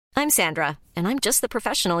I'm Sandra, and I'm just the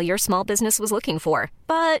professional your small business was looking for.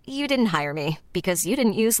 But you didn't hire me because you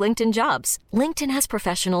didn't use LinkedIn Jobs. LinkedIn has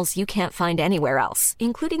professionals you can't find anywhere else,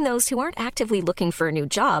 including those who aren't actively looking for a new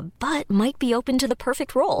job, but might be open to the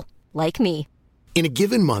perfect role, like me. In a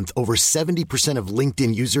given month, over 70% of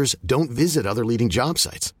LinkedIn users don't visit other leading job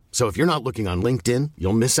sites. So if you're not looking on LinkedIn,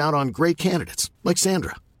 you'll miss out on great candidates like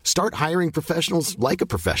Sandra. Start hiring professionals like a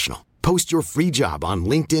professional. Post your free job on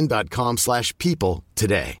linkedin.com/people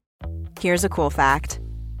today. Here's a cool fact.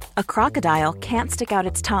 A crocodile can't stick out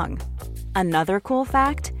its tongue. Another cool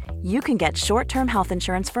fact, you can get short-term health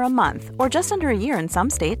insurance for a month or just under a year in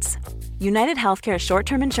some states. United Healthcare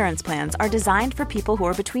short-term insurance plans are designed for people who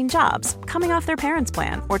are between jobs, coming off their parents'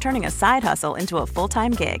 plan, or turning a side hustle into a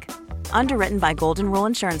full-time gig. Underwritten by Golden Rule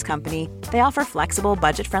Insurance Company, they offer flexible,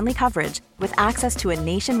 budget-friendly coverage with access to a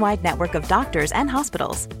nationwide network of doctors and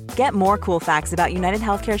hospitals. Get more cool facts about United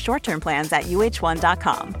Healthcare short-term plans at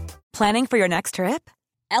uh1.com. Planning for your next trip?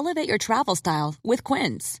 Elevate your travel style with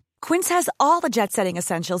Quince. Quince has all the jet-setting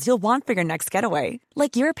essentials you'll want for your next getaway,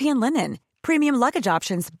 like European linen, premium luggage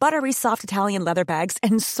options, buttery soft Italian leather bags,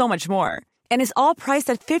 and so much more. And is all priced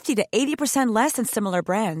at 50 to 80% less than similar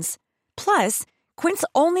brands. Plus, Quince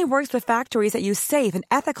only works with factories that use safe and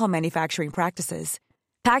ethical manufacturing practices.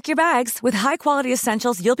 Pack your bags with high-quality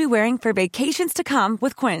essentials you'll be wearing for vacations to come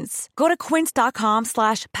with Quince. Go to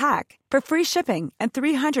quince.com/pack for free shipping and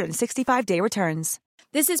 365-day returns.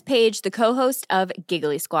 This is Paige, the co-host of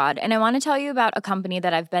Giggly Squad, and I want to tell you about a company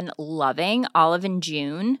that I've been loving, Olive &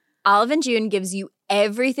 June. Olive & June gives you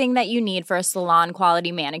everything that you need for a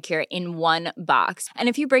salon-quality manicure in one box. And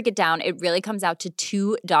if you break it down, it really comes out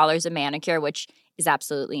to $2 a manicure, which is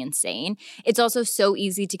absolutely insane. It's also so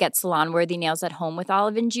easy to get salon-worthy nails at home with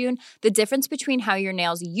Olive & June. The difference between how your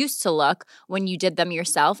nails used to look when you did them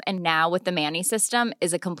yourself and now with the Mani system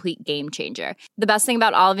is a complete game changer. The best thing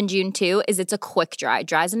about Olive & June, too, is it's a quick dry.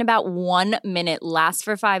 Dries in about 1 minute, lasts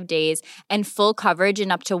for 5 days, and full coverage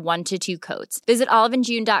in up to 1 to 2 coats. Visit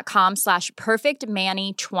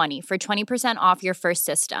oliveandjune.com/perfectmani20 for 20% off your first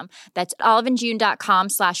system. That's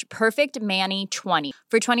oliveandjune.com/perfectmani20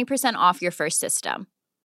 for 20% off your first system.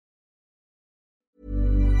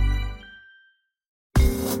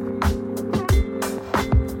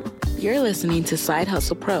 You're listening to Side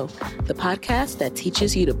Hustle Pro, the podcast that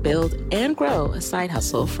teaches you to build and grow a side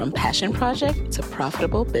hustle from passion project to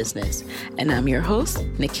profitable business. And I'm your host,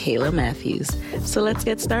 Nikayla Matthews. So let's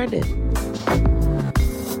get started.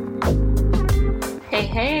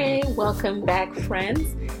 Hey, welcome back,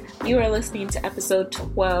 friends. You are listening to episode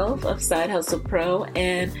 12 of Side Hustle Pro,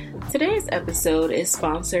 and today's episode is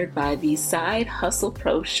sponsored by the Side Hustle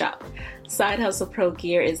Pro shop. Side Hustle Pro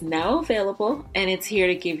gear is now available, and it's here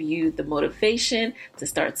to give you the motivation to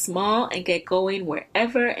start small and get going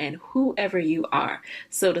wherever and whoever you are.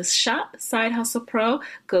 So to shop Side Hustle Pro,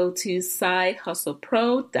 go to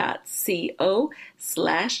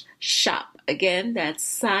sidehustlepro.co/shop. Again,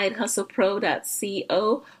 that's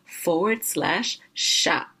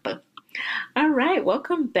sidehustlepro.co/shop. All right,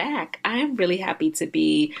 welcome back. I'm really happy to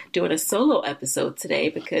be doing a solo episode today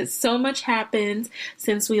because so much happened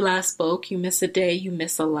since we last spoke. You miss a day, you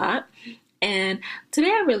miss a lot. And today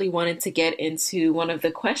I really wanted to get into one of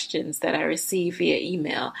the questions that I received via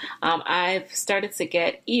email. I've started to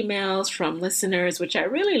get emails from listeners, which I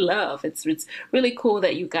really love. It's really cool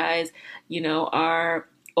that you guys, are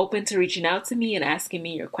open to reaching out to me and asking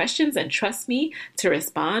me your questions and trust me to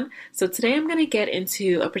respond. So today I'm going to get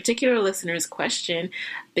into a particular listener's question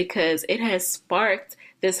because it has sparked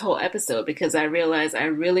this whole episode because I realize I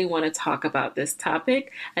really want to talk about this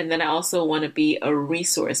topic, and then I also want to be a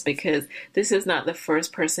resource because this is not the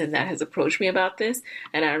first person that has approached me about this,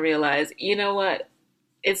 and I realize, you know what?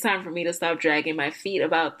 It's time for me to stop dragging my feet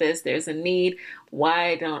about this. There's a need.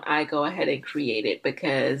 Why don't I go ahead and create it?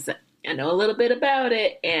 Because I know a little bit about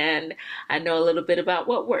it, and I know a little bit about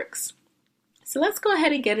what works. So let's go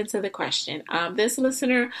ahead and get into the question. This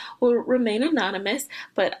listener will remain anonymous,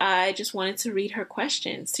 but I just wanted to read her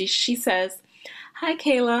question. She says, "Hi,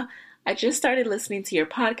 Kayla. I just started listening to your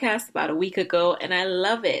podcast about a week ago, and I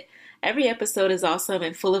love it. Every episode is awesome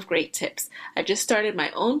and full of great tips. I just started my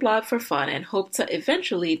own blog for fun and hope to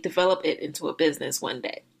eventually develop it into a business one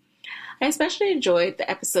day. I especially enjoyed the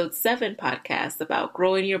episode 7 podcast about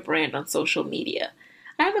growing your brand on social media.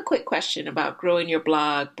 I have a quick question about growing your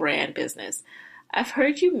blog brand business. I've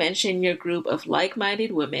heard you mention your group of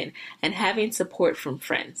like-minded women and having support from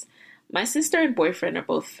friends. My sister and boyfriend are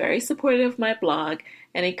both very supportive of my blog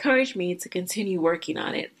and encourage me to continue working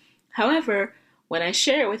on it. However, when I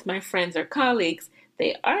share it with my friends or colleagues,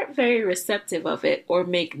 they aren't very receptive of it or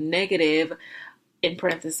make negative in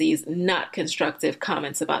parentheses, not constructive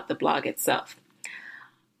comments about the blog itself.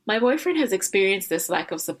 My boyfriend has experienced this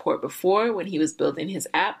lack of support before when he was building his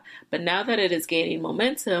app, but now that it is gaining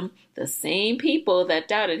momentum, the same people that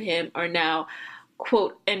doubted him are now,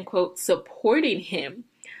 quote unquote, supporting him.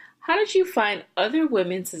 How did you find other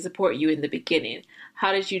women to support you in the beginning?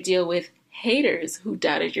 How did you deal with haters who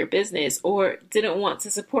doubted your business or didn't want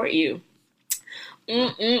to support you?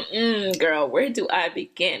 Girl, where do I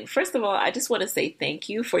begin? First of all, I just want to say thank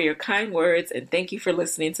you for your kind words and thank you for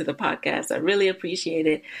listening to the podcast. I really appreciate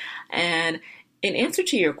it. And in answer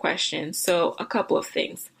to your question, so a couple of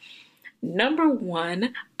things. Number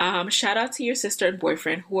one, shout out to your sister and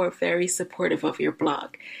boyfriend who are very supportive of your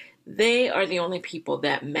blog. They are the only people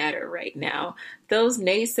that matter right now. Those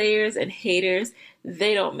naysayers and haters,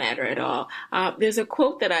 they don't matter at all. There's a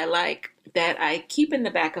quote that I like that I keep in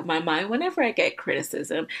the back of my mind whenever I get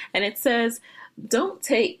criticism, and it says, don't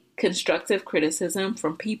take constructive criticism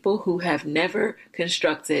from people who have never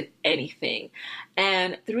constructed anything.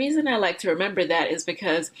 And the reason I like to remember that is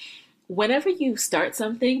because whenever you start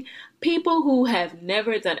something, people who have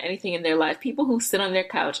never done anything in their life, people who sit on their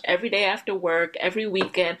couch every day after work, every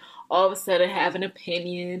weekend, all of a sudden have an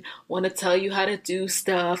opinion, want to tell you how to do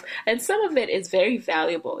stuff. And some of it is very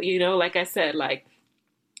valuable. You know, like I said, like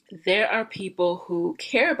there are people who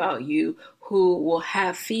care about you who will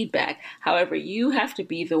have feedback. However, you have to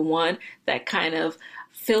be the one that kind of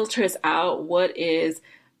filters out what is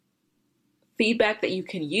feedback that you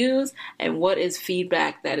can use and what is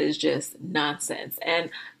feedback that is just nonsense. And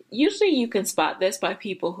usually you can spot this by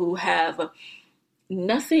people who have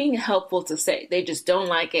nothing helpful to say. They just don't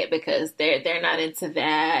like it because they're not into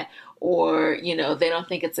that, or, you know, they don't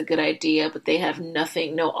think it's a good idea, but they have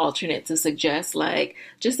nothing, no alternate to suggest. Like,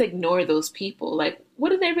 just ignore those people. Like, what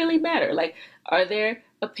do they really matter? Like, are their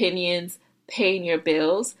opinions paying your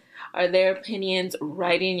bills? Are their opinions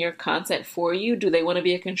writing your content for you? Do they want to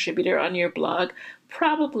be a contributor on your blog?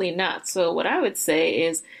 Probably not. So what I would say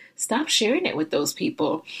is stop sharing it with those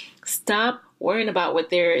people. Stop worrying about what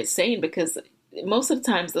they're saying, because most of the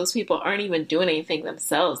times those people aren't even doing anything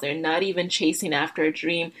themselves. They're not even chasing after a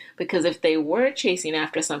dream, because if they were chasing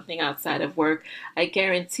after something outside of work, I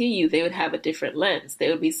guarantee you they would have a different lens. They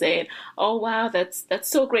would be saying, oh, wow, that's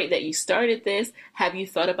so great that you started this. Have you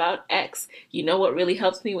thought about X? You know what really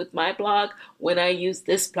helps me with my blog? When I use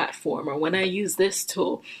this platform or when I use this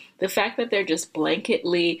tool. The fact that they're just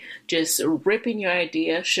blanketly just ripping your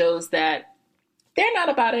idea shows that they're not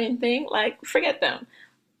about anything. Like, forget them.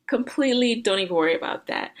 Completely don't even worry about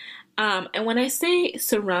that. And when I say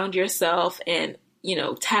surround yourself and, you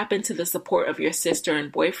know, tap into the support of your sister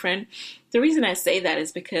and boyfriend, the reason I say that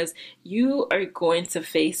is because you are going to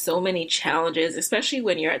face so many challenges, especially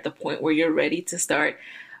when you're at the point where you're ready to start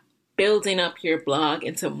building up your blog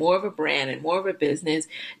into more of a brand and more of a business.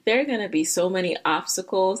 There are going to be so many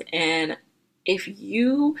obstacles, and if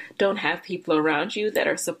you don't have people around you that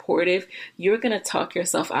are supportive, you're going to talk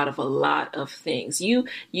yourself out of a lot of things. You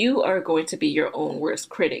are going to be your own worst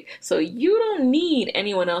critic. So you don't need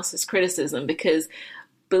anyone else's criticism, because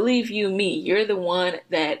believe you me, you're the one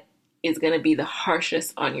that is going to be the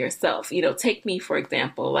harshest on yourself. You know, take me, for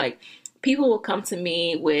example, like people will come to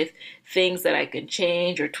me with things that I can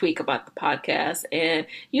change or tweak about the podcast. And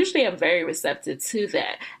usually I'm very receptive to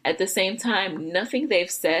that. At the same time, nothing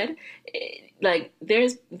they've said, like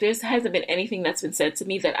there's hasn't been anything that's been said to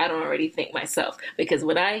me that I don't already think myself. Because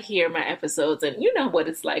when I hear my episodes, and you know what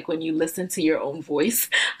it's like when you listen to your own voice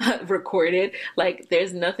recorded, like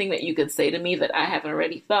there's nothing that you could say to me that I haven't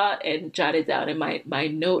already thought and jotted down in my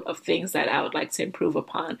note of things that I would like to improve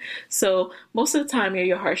upon. So most of the time you're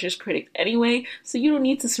your harshest critic anyway, so you don't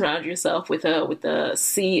need to surround yourself with a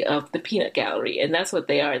sea of the peanut gallery, and that's what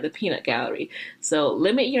they are, the peanut gallery. So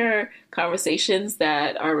limit your conversations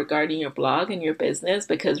that are regarding your blog and your business,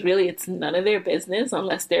 because really it's none of their business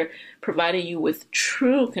unless they're providing you with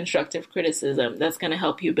true constructive criticism that's going to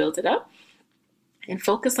help you build it up. And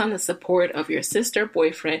focus on the support of your sister,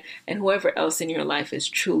 boyfriend, and whoever else in your life is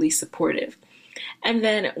truly supportive. And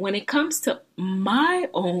then when it comes to my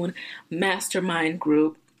own mastermind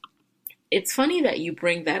group, it's funny that you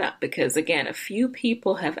bring that up, because again, a few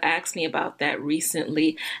people have asked me about that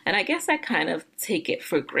recently, and I guess I kind of take it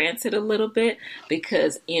for granted a little bit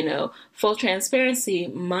because, you know, full transparency,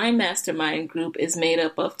 my mastermind group is made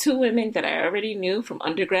up of 2 women that I already knew from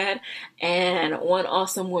undergrad and one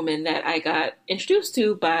awesome woman that I got introduced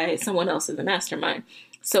to by someone else in the mastermind.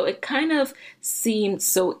 So it kind of seemed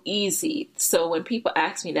so easy. So when people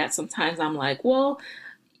ask me that, sometimes I'm like, well,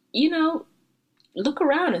 you know, look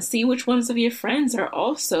around and see which ones of your friends are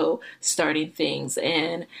also starting things.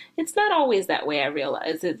 And it's not always that way. I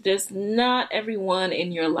realize that just not everyone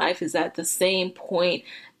in your life is at the same point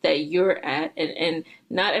that you're at, and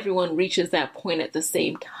not everyone reaches that point at the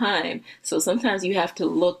same time. So sometimes you have to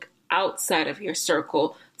look outside of your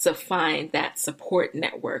circle to find that support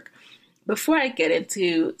network. Before I get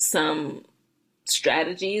into some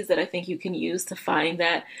strategies that I think you can use to find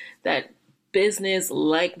that business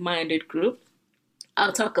like-minded group,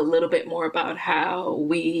 I'll talk a little bit more about how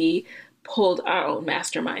we pulled our own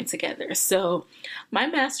mastermind together. So my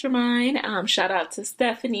mastermind, shout out to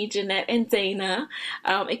Stephanie, Jeanette, and Dana.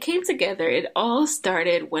 It came together. It all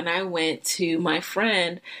started when I went to my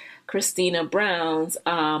friend Christina Brown's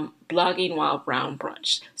Blogging While Brown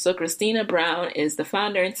brunch. So Christina Brown is the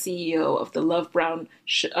founder and CEO of the Love Brown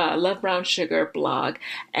Sugar blog,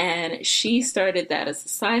 and she started that as a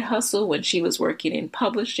side hustle when she was working in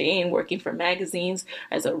publishing, working for magazines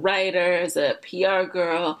as a writer, as a PR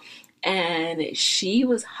girl. And she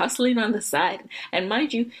was hustling on the side. And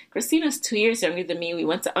mind you, Christina's 2 years younger than me. We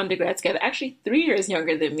went to undergrad together. Actually, 3 years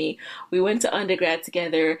younger than me. We went to undergrad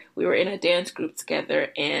together. We were in a dance group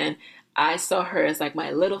together. And I saw her as like my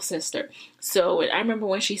little sister. So I remember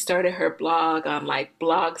when she started her blog on like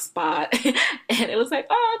Blogspot. And it was like,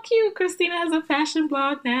 oh, cute. Christina has a fashion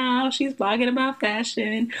blog now. She's blogging about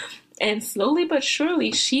fashion. And slowly but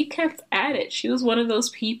surely, she kept at it. She was one of those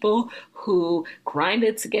people who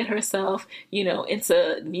grinded to get herself,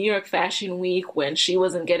 into New York Fashion Week when she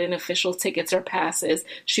wasn't getting official tickets or passes.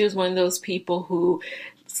 She was one of those people who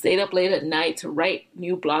stayed up late at night to write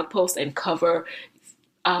new blog posts and cover,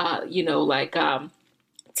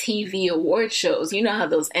 TV award shows. You know how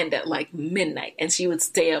those end at like midnight, and she would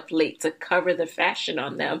stay up late to cover the fashion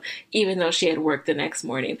on them, even though she had work the next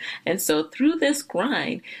morning. And so through this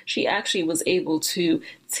grind, she actually was able to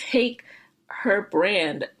take her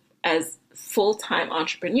brand as full-time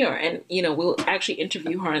entrepreneur. And, we'll actually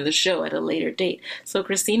interview her on the show at a later date. So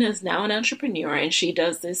Christina is now an entrepreneur, and she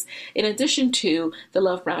does this in addition to the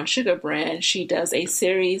Love Brown Sugar brand. She does a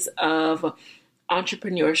series of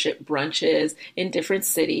entrepreneurship brunches in different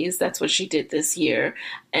cities. That's what she did this year.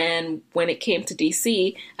 And when it came to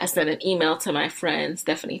DC, I sent an email to my friend,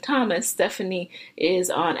 Stephanie Thomas. Stephanie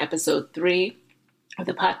is on episode 3 of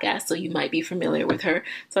the podcast, so you might be familiar with her.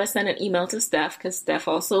 So I sent an email to Steph because Steph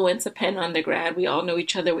also went to Penn undergrad. We all know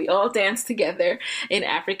each other. We all dance together in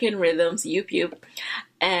African rhythms, yoop yoop.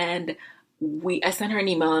 And I sent her an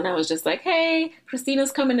email and I was just like, hey,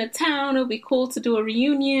 Christina's coming to town. It'll be cool to do a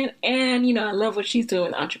reunion. And, I love what she's doing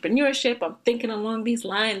with entrepreneurship. I'm thinking along these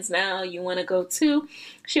lines now. You want to go too?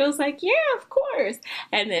 She was like, yeah, of course.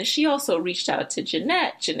 And then she also reached out to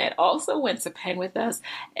Jeanette. Jeanette also went to Penn with us.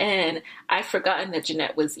 And I'd forgotten that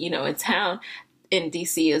Jeanette was, in town in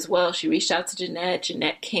DC as well. She reached out to Jeanette.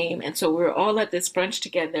 Jeanette came. And so we were all at this brunch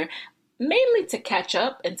together, mainly to catch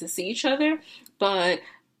up and to see each other. But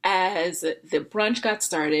as the brunch got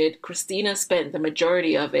started, Christina spent the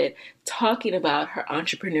majority of it talking about her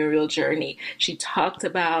entrepreneurial journey. She talked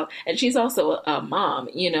about, and she's also a mom,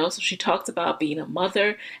 so she talked about being a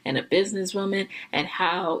mother and a businesswoman and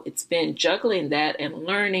how it's been juggling that and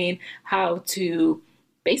learning how to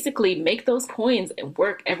basically make those coins and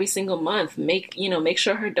work every single month, make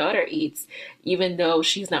sure her daughter eats, even though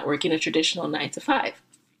she's not working a traditional 9-to-5.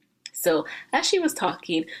 So as she was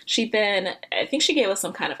talking, I think she gave us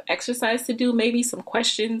some kind of exercise to do, maybe some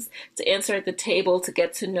questions to answer at the table to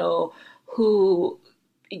get to know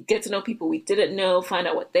people we didn't know, find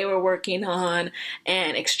out what they were working on,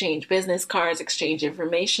 and exchange business cards, exchange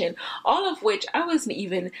information, all of which I wasn't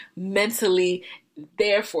even mentally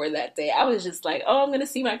there for that day. I was just like, oh, I'm going to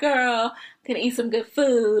see my girl, I'm going to eat some good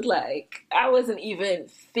food. Like, I wasn't even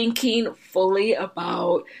thinking fully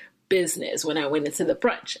about business when I went into the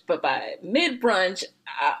brunch. But by mid-brunch,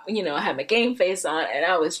 I had my game face on and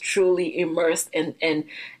I was truly immersed and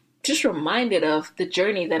just reminded of the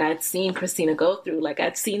journey that I'd seen Christina go through. Like,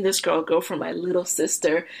 I'd seen this girl go from my little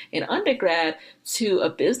sister in undergrad to a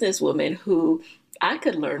businesswoman who I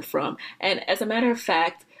could learn from. And as a matter of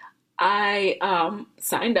fact, I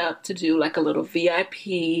signed up to do like a little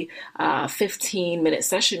VIP 15-minute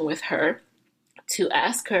session with her to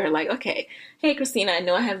ask her, like, okay, hey, Christina, I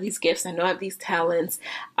know I have these gifts. I know I have these talents.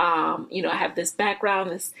 I have this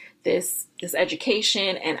background, this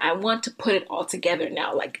education, and I want to put it all together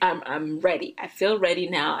now. Like, I'm ready. I feel ready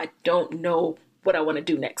now. I don't know what I want to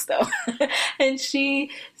do next, though. And she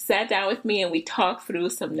sat down with me and we talked through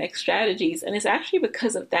some next strategies. And it's actually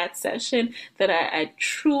because of that session that I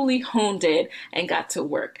truly honed in and got to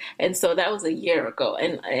work. And so that was a year ago.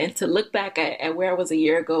 And to look back at where I was a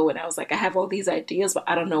year ago, and I was like, I have all these ideas, but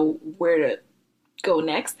I don't know where to go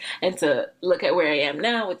next and to look at where I am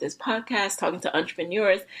now with this podcast, talking to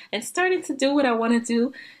entrepreneurs and starting to do what I want to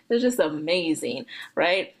do. It's just amazing,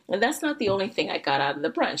 right? And that's not the only thing I got out of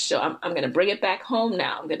the brunch. So I'm going to bring it back home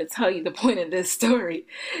now. I'm going to tell you the point of this story.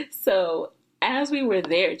 So as we were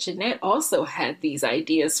there, Jeanette also had these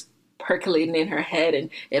ideas percolating in her head, and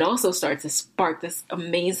it also started to spark this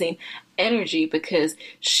amazing energy because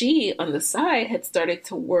she, on the side, had started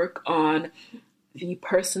to work on the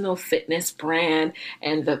personal fitness brand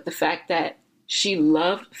and the fact that she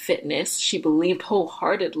loved fitness. She believed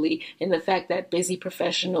wholeheartedly in the fact that busy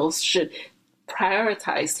professionals should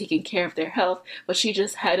prioritize taking care of their health, but she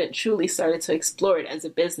just hadn't truly started to explore it as a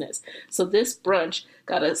business. So this brunch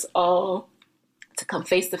got us all to come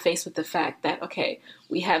face to face with the fact that, okay,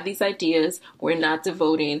 we have these ideas. We're not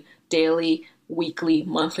devoting daily, weekly,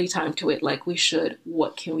 monthly time to it like we should.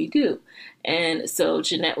 What can we do? And so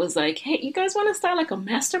Jeanette was like, hey, you guys want to start like a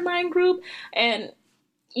mastermind group? And,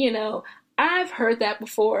 I've heard that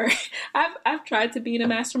before. I've tried to be in a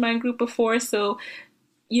mastermind group before. So,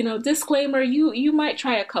 disclaimer, you might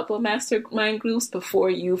try a couple of mastermind groups before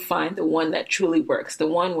you find the one that truly works, the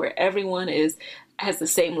one where everyone has the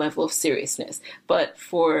same level of seriousness. But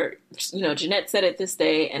for, Jeanette said it this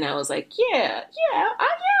day, and I was like, I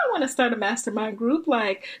want to start a mastermind group.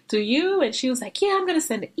 Like, do you? And she was like, yeah, I'm going to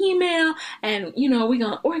send an email and, we're going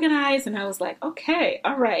to organize. And I was like, okay,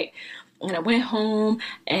 all right. And I went home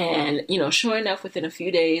and, sure enough, within a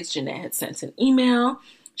few days, Jeanette had sent an email.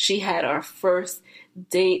 She had our first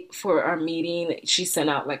date for our meeting. She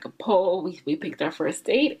sent out like a poll. We picked our first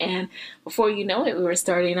date. And before you know it, we were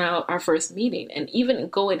starting out our first meeting. And even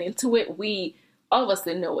going into it, all of us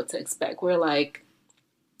didn't know what to expect. We're like,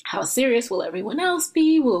 how serious will everyone else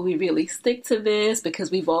be? Will we really stick to this?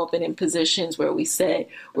 Because we've all been in positions where we say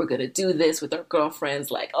we're going to do this with our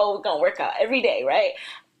girlfriends, like, oh, we're going to work out every day, right?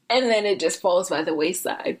 And then it just falls by the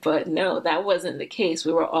wayside. But no, that wasn't the case.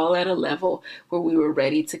 We were all at a level where we were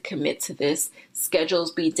ready to commit to this.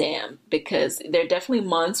 Schedules be damned, because there are definitely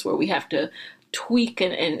months where we have to tweak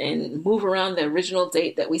and move around the original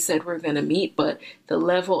date that we said we're going to meet. But the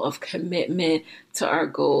level of commitment to our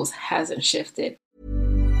goals hasn't shifted.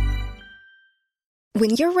 When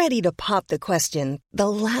you're ready to pop the question, the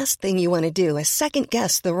last thing you want to do is second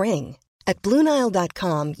guess the ring. At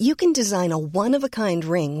BlueNile.com, you can design a one-of-a-kind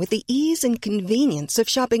ring with the ease and convenience of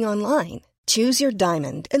shopping online. Choose your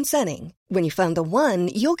diamond and setting. When you find the one,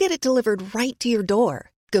 you'll get it delivered right to your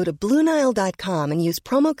door. Go to BlueNile.com and use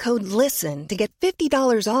promo code LISTEN to get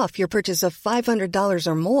 $50 off your purchase of $500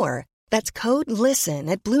 or more. That's code LISTEN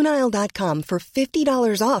at BlueNile.com for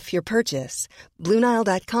 $50 off your purchase.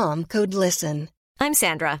 BlueNile.com, code LISTEN. I'm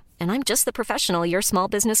Sandra, and I'm just the professional your small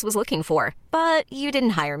business was looking for. But you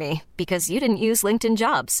didn't hire me because you didn't use LinkedIn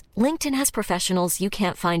Jobs. LinkedIn has professionals you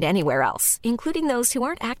can't find anywhere else, including those who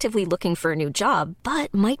aren't actively looking for a new job,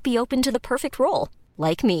 but might be open to the perfect role,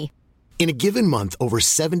 like me. In a given month, over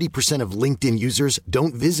 70% of LinkedIn users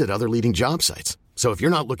don't visit other leading job sites. So if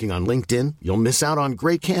you're not looking on LinkedIn, you'll miss out on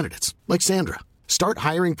great candidates like Sandra. Start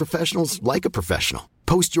hiring professionals like a professional.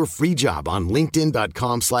 Post your free job on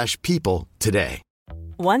linkedin.com/people today.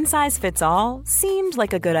 One size fits all seemed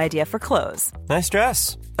like a good idea for clothes. Nice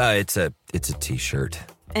dress. It's a t-shirt.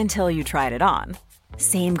 Until you tried it on.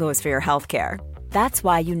 Same goes for your healthcare. That's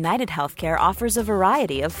why United Healthcare offers a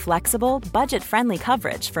variety of flexible, budget-friendly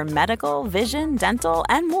coverage for medical, vision, dental,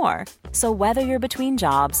 and more. So whether you're between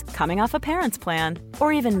jobs, coming off a parent's plan,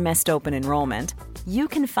 or even missed open enrollment, you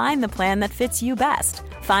can find the plan that fits you best.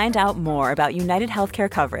 Find out more about United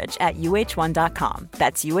Healthcare coverage at uh1.com.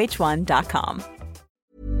 That's uh1.com.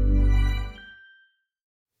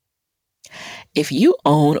 If you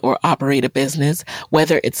own or operate a business,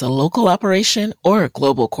 whether it's a local operation or a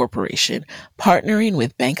global corporation, partnering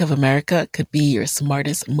with Bank of America could be your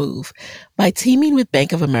smartest move. By teaming with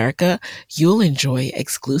Bank of America, you'll enjoy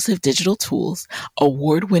exclusive digital tools,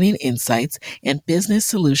 award-winning insights, and business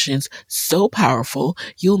solutions so powerful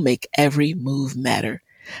you'll make every move matter.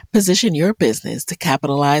 Position your business to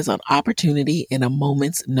capitalize on opportunity in a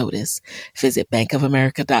moment's notice. Visit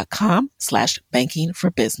bankofamerica.com/banking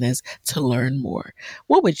for business to learn more.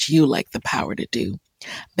 What would you like the power to do?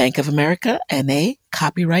 Bank of America, N.A.,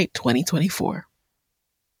 copyright 2024.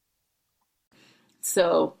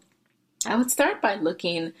 So I would start by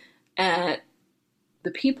looking at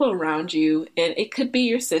the people around you, and it could be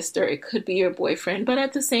your sister, it could be your boyfriend, but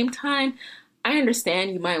at the same time, I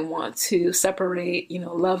understand you might want to separate,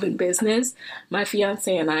 love and business. My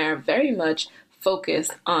fiance and I are very much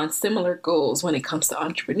focused on similar goals when it comes to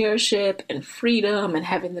entrepreneurship and freedom and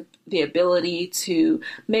having the ability to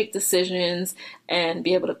make decisions and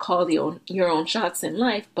be able to call your own shots in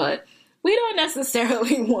life. But we don't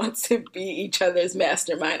necessarily want to be each other's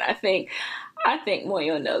mastermind. I think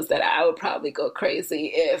Moyo knows that I would probably go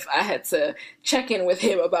crazy if I had to check in with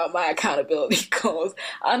him about my accountability goals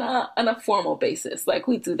on a formal basis. Like,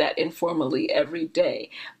 we do that informally every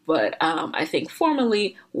day. But I think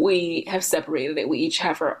formally we have separated it. We each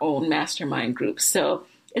have our own mastermind group. So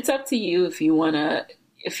it's up to you if you want to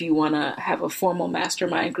have a formal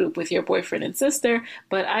mastermind group with your boyfriend and sister.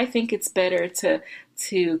 But I think it's better to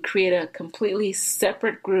create a completely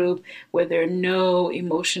separate group where there are no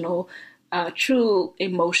true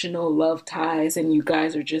emotional love ties, and you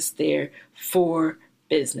guys are just there for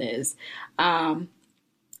business.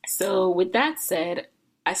 So with that said,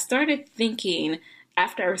 I started thinking,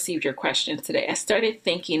 after I received your question today, I started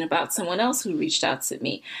thinking about someone else who reached out to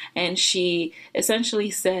me, and she essentially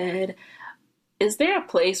said, is there a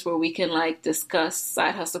place where we can discuss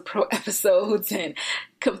Side Hustle Pro episodes and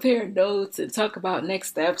compare notes and talk about next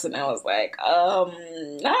steps? And I was like,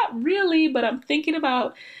 not really, but I'm thinking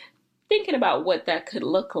about what that could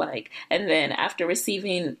look like. And then after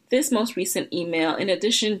receiving this most recent email, in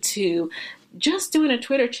addition to just doing a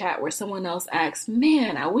Twitter chat where someone else asked,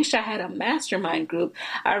 man, I wish I had a mastermind group,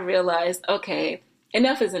 I realized, okay,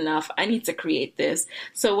 enough is enough. I need to create this.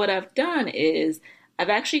 So what I've done is I've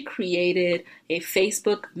actually created a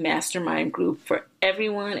Facebook mastermind group for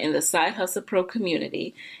everyone in the Side Hustle Pro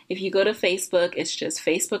community. If you go to Facebook, it's just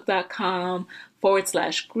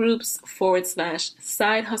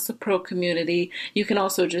facebook.com/groups/Side Hustle Pro community. You can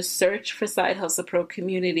also just search for Side Hustle Pro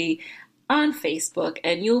community on Facebook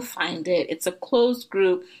and you'll find it. It's a closed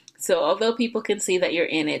group. So although people can see that you're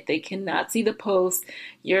in it, they cannot see the post.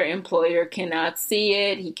 Your employer cannot see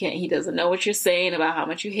it. He doesn't know what you're saying about how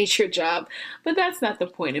much you hate your job. But that's not the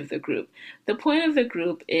point of the group. The point of the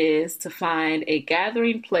group is to find a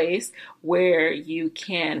gathering place where you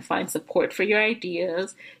can find support for your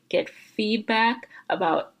ideas, get feedback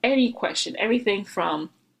about any question, everything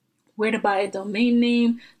from where to buy a domain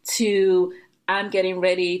name to I'm getting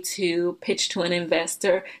ready to pitch to an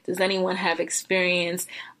investor. Does anyone have experience?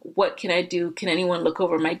 What can I do? Can anyone look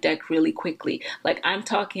over my deck really quickly? I'm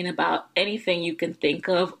talking about anything you can think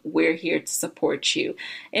of. We're here to support you.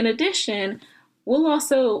 In addition, we'll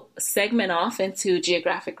also segment off into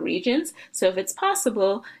geographic regions. So if it's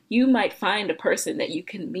possible, you might find a person that you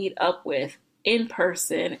can meet up with in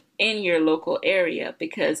person in your local area,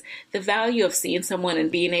 because the value of seeing someone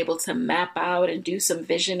and being able to map out and do some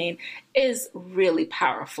visioning is really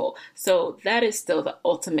powerful. So that is still the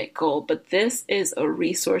ultimate goal, but this is a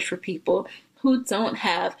resource for people who don't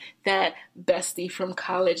have that bestie from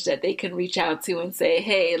college that they can reach out to and say,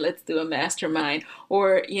 hey, let's do a mastermind,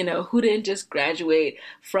 or, who didn't just graduate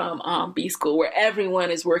from B school where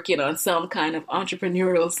everyone is working on some kind of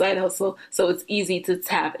entrepreneurial side hustle. So it's easy to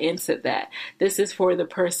tap into that. This is for the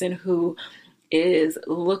person who is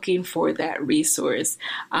looking for that resource.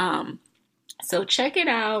 So check it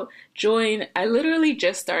out, join. I literally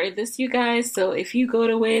just started this, you guys. So if you go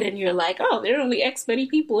to it and you're like, oh, there are only X many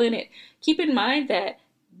people in it, keep in mind that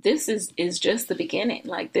this is just the beginning.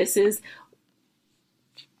 This is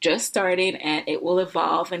just starting, and it will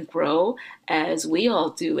evolve and grow as we all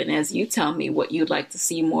do. And as you tell me what you'd like to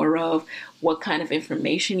see more of, what kind of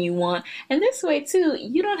information you want. And this way too,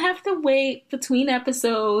 you don't have to wait between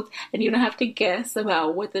episodes and you don't have to guess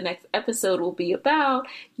about what the next episode will be about.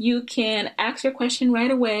 You can ask your question right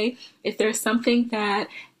away. If there's something that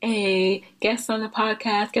a guest on the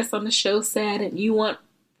podcast, guest on the show said, and you want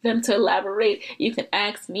them to elaborate, you can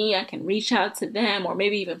ask me. I can reach out to them, or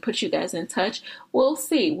maybe even put you guys in touch. We'll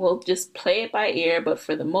see. We'll just play it by ear. But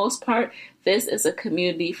for the most part, this is a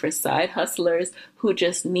community for side hustlers who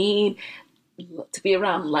just need to be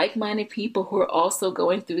around like-minded people who are also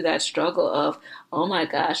going through that struggle of, oh my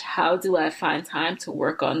gosh, how do I find time to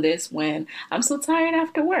work on this when I'm so tired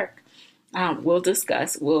after work? We'll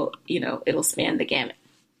discuss. It'll span the gamut.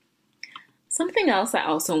 Something else I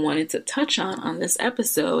also wanted to touch on this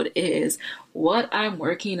episode is what I'm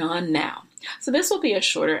working on now. So this will be a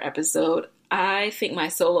shorter episode. I think my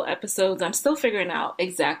solo episodes, I'm still figuring out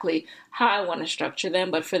exactly how I want to structure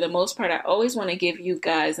them. But for the most part, I always want to give you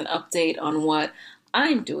guys an update on what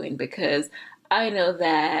I'm doing, because I know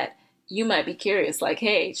that you might be curious,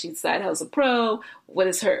 hey, she's Side Hustle Pro. What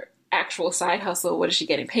is her actual side hustle? What is she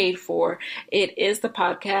getting paid for? It is the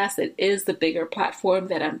podcast. It is the bigger platform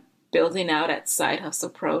that I'm building out at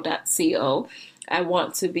sidehustlepro.co. I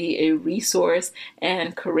want to be a resource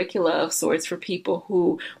and curricula of sorts for people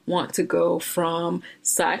who want to go from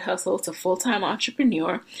side hustle to full-time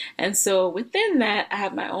entrepreneur. And so within that, I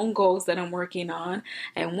have my own goals that I'm working on.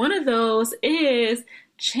 And one of those is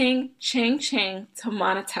ching, ching, ching to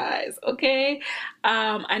monetize, okay?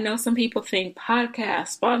 I know some people think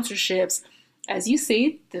podcasts, sponsorships. As you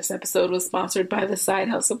see, this episode was sponsored by the Side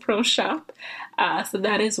Hustle Pro Shop. So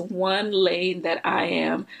that is one lane that I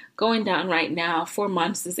am going down right now for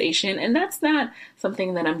monetization. And that's not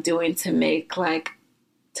something that I'm doing to make like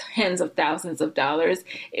tens of thousands of dollars.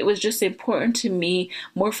 It was just important to me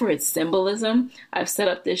more for its symbolism. I've set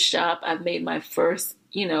up this shop. I've made my first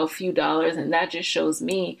few dollars, and that just shows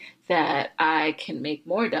me that I can make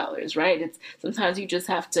more dollars, right? It's sometimes you just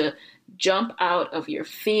have to jump out of your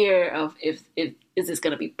fear of if is this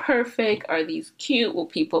going to be perfect? Are these cute? Will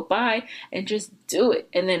people buy? And just do it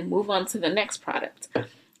and then move on to the next product.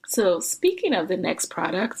 So speaking of the next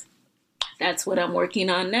product, that's what I'm working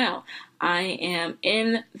on now. I am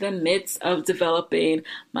in the midst of developing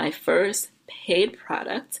my first paid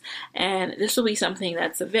product, and this will be something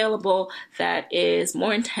that's available that is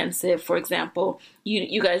more intensive. For example,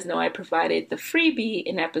 you guys know I provided the freebie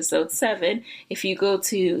in episode 7. If you go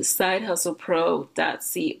to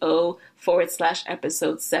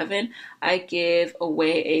sidehustlepro.co/episode 7, I give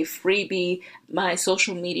away a freebie, my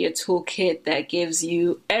social media toolkit that gives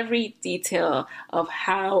you every detail of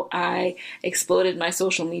how I exploded my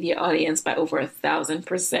social media audience by over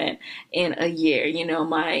 1,000% in a year.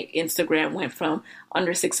 My Instagram went from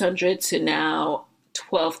under 600 to now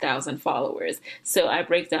 12,000 followers. So I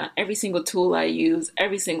break down every single tool I use,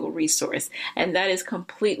 every single resource, and that is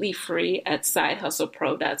completely free at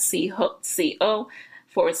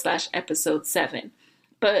sidehustlepro.co/episode 7.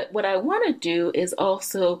 But what I want to do is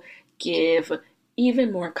also give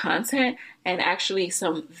even more content and actually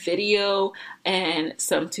some video and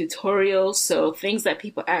some tutorials. So things that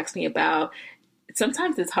people ask me about.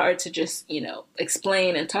 Sometimes it's hard to just,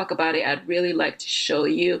 explain and talk about it. I'd really like to show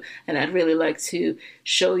you, and I'd really like to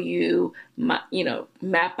show you, map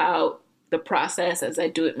out the process as I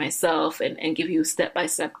do it myself and give you a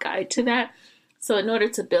step-by-step guide to that. So in order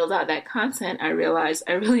to build out that content, I realized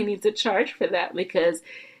I really need to charge for that because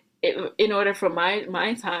in order for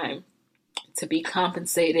my time to be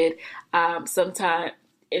compensated,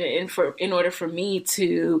 in order for me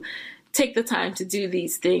to take the time to do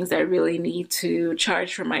these things, I really need to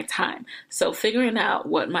charge for my time. So figuring out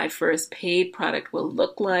what my first paid product will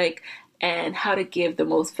look like and how to give the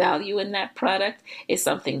most value in that product is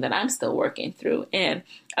something that I'm still working through. And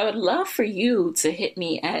I would love for you to hit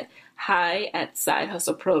me at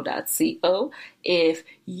hi@sidehustlepro.co if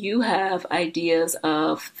you have ideas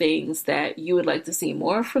of things that you would like to see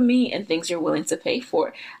more from me and things you're willing to pay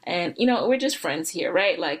for. And, we're just friends here,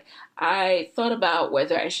 right? Like, I thought about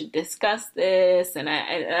whether I should discuss this, and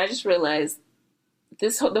I just realized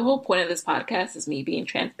the whole point of this podcast is me being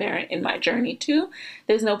transparent in my journey too.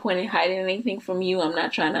 There's no point in hiding anything from you. I'm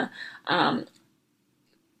not trying to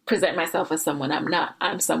present myself as someone I'm not.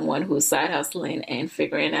 I'm someone who's side hustling and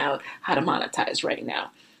figuring out how to monetize right now.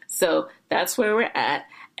 So that's where we're at.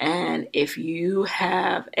 And if you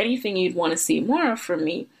have anything you'd want to see more of from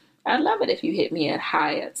me, I'd love it if you hit me at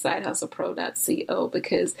hi@sidehustlepro.co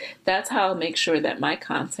because that's how I'll make sure that my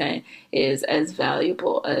content is as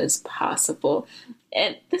valuable as possible.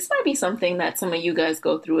 And this might be something that some of you guys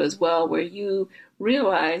go through as well, where you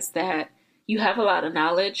realize that you have a lot of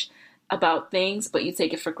knowledge about things, but you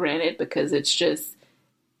take it for granted because it's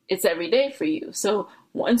every day for you. So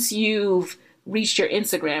once you've reached your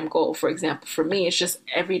Instagram goal, for example, for me, it's just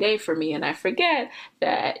every day for me. And I forget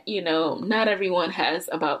that, not everyone has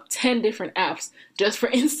about 10 different apps just for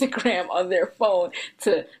Instagram on their phone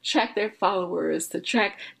to track their followers, to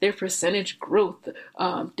track their percentage growth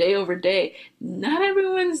day over day. Not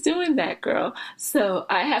everyone's doing that, girl. So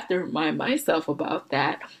I have to remind myself about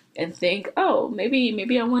that and think, oh,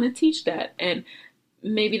 maybe I want to teach that. And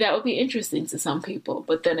maybe that would be interesting to some people.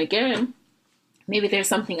 But then again, maybe there's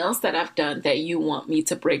something else that I've done that you want me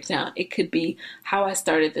to break down. It could be how I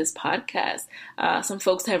started this podcast. Some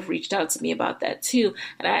folks have reached out to me about that too.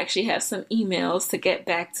 And I actually have some emails to get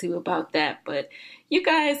back to about that. But you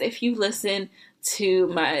guys, if you listen to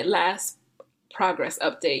my last progress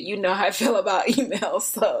update, you know how I feel about emails.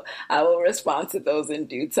 So I will respond to those in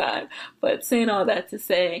due time. But saying all that to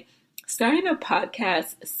say, starting a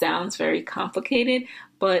podcast sounds very complicated,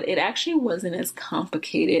 but it actually wasn't as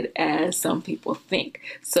complicated as some people think.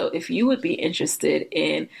 So if you would be interested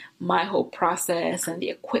in my whole process and the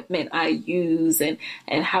equipment I use and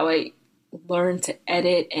how I learned to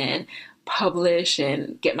edit and publish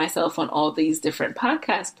and get myself on all these different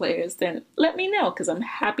podcast players, then let me know, because I'm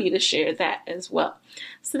happy to share that as well.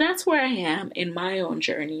 So that's where I am in my own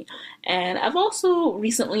journey. And I've also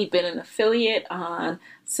recently been an affiliate on,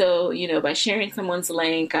 so, by sharing someone's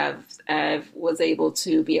link, I was able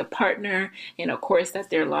to be a partner in a course that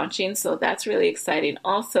they're launching. So that's really exciting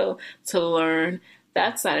also to learn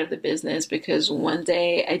that side of the business, because one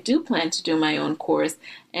day I do plan to do my own course,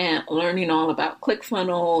 and learning all about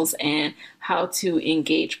ClickFunnels and how to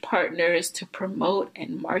engage partners to promote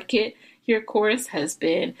and market your course has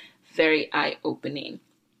been very eye-opening.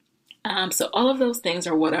 So all of those things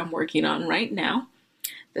are what I'm working on right now.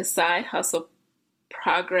 The side hustle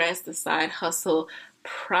progress, the side hustle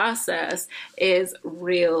process is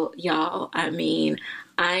real, y'all.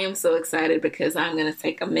 I am so excited because I'm going to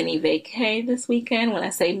take a mini vacay this weekend. When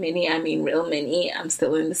I say mini, I mean real mini. I'm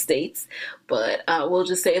still in the States, but we'll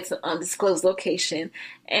just say it's an undisclosed location,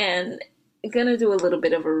 and going to do a little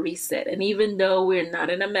bit of a reset. And even though we're not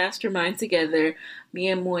in a mastermind together, me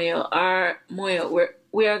and Moyo,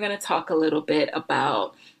 we are going to talk a little bit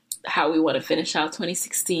about how we want to finish out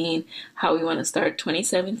 2016, how we want to start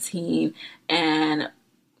 2017, and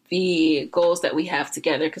the goals that we have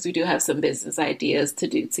together, because we do have some business ideas to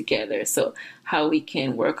do together. So how we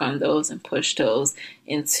can work on those and push those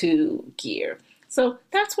into gear. So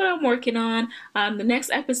that's what I'm working on. The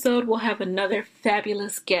next episode, we'll have another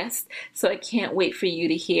fabulous guest. So I can't wait for you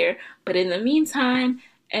to hear. But in the meantime,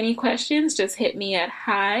 any questions, just hit me at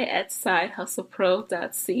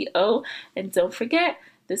hi@sidehustlepro.co. And don't forget,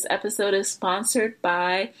 this episode is sponsored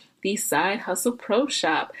by the Side Hustle Pro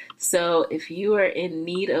Shop. So if you are in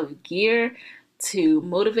need of gear to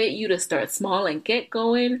motivate you to start small and get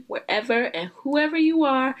going wherever and whoever you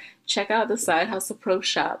are, check out the Side Hustle Pro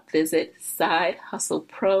Shop. Visit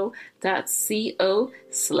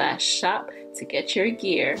sidehustlepro.co/shop to get your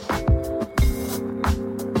gear.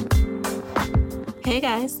 Hey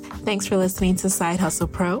guys, thanks for listening to Side Hustle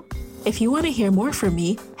Pro. If you want to hear more from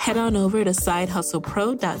me, head on over to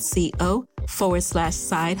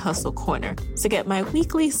sidehustlepro.co/Side Hustle Corner to get my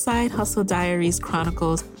weekly Side Hustle Diaries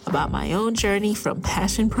chronicles about my own journey from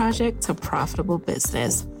passion project to profitable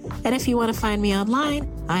business. And if you want to find me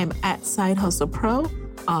online, I'm at Side Hustle Pro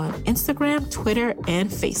on Instagram, Twitter, and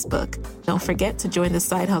Facebook. Don't forget to join the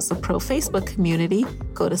Side Hustle Pro Facebook community.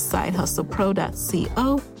 Go to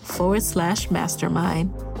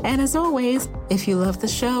sidehustlepro.co/mastermind. And as always, if you love the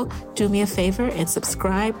show, do me a favor and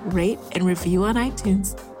subscribe, rate, and review on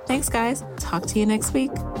iTunes. Thanks, guys. Talk to you next week.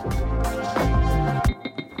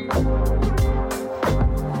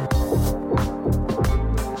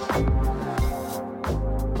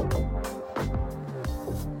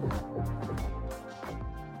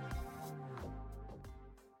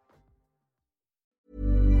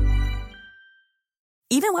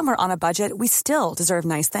 Even when we're on a budget, we still deserve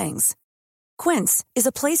nice things. Quince is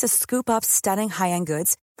a place to scoop up stunning high-end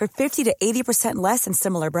goods for 50 to 80% less than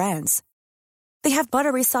similar brands. They have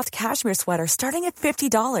buttery soft cashmere sweaters starting at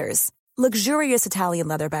 $50, luxurious Italian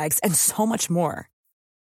leather bags, and so much more.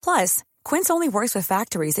 Plus, Quince only works with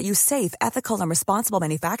factories that use safe, ethical, and responsible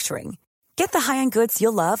manufacturing. Get the high-end goods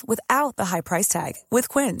you'll love without the high price tag with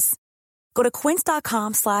Quince. Go to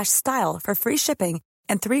quince.com/style for free shipping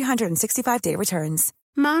and 365-day returns.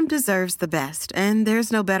 Mom deserves the best, and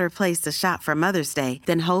there's no better place to shop for Mother's Day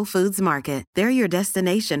than Whole Foods Market. They're your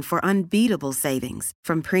destination for unbeatable savings,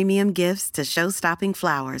 from premium gifts to show-stopping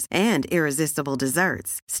flowers and irresistible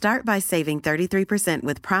desserts. Start by saving 33%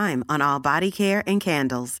 with Prime on all body care and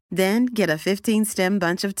candles. Then get a 15-stem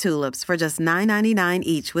bunch of tulips for just $9.99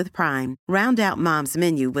 each with Prime. Round out Mom's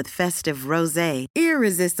menu with festive rosé,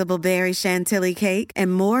 irresistible berry chantilly cake,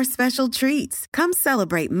 and more special treats. Come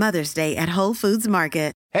celebrate Mother's Day at Whole Foods Market.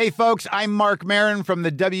 Hey, folks, I'm Mark Maron from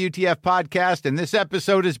the WTF Podcast, and this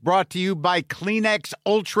episode is brought to you by Kleenex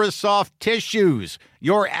Ultra Soft Tissues,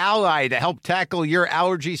 your ally to help tackle your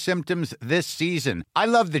allergy symptoms this season. I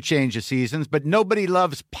love the change of seasons, but nobody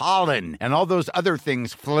loves pollen and all those other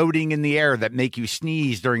things floating in the air that make you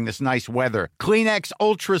sneeze during this nice weather. Kleenex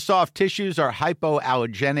Ultra Soft Tissues are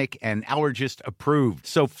hypoallergenic and allergist approved,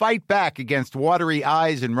 so fight back against watery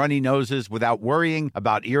eyes and runny noses without worrying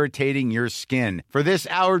about irritating your skin. For this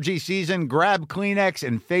allergy season, grab Kleenex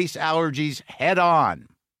and face allergies head on.